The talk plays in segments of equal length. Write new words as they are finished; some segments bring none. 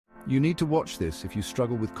You need to watch this if you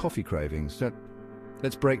struggle with coffee cravings. So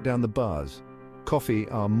let's break down the bars. Coffee,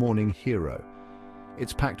 our morning hero.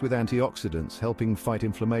 It's packed with antioxidants, helping fight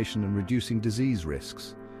inflammation and reducing disease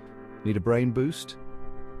risks. Need a brain boost?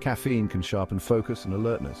 Caffeine can sharpen focus and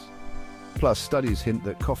alertness. Plus, studies hint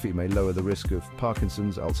that coffee may lower the risk of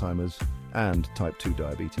Parkinson's, Alzheimer's, and type 2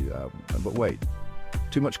 diabetes. But wait,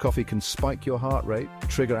 too much coffee can spike your heart rate,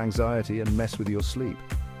 trigger anxiety, and mess with your sleep.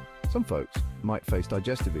 Some folks might face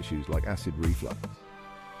digestive issues like acid reflux.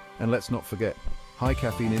 And let's not forget, high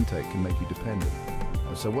caffeine intake can make you dependent.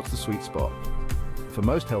 And so what's the sweet spot? For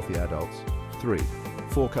most healthy adults,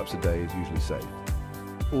 4 cups a day is usually safe.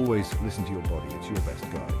 Always listen to your body, it's your best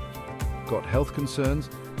guide. Got health concerns?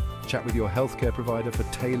 Chat with your healthcare provider for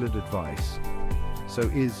tailored advice. So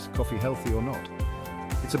is coffee healthy or not?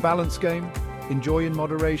 It's a balance game. Enjoy in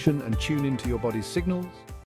moderation and tune into your body's signals.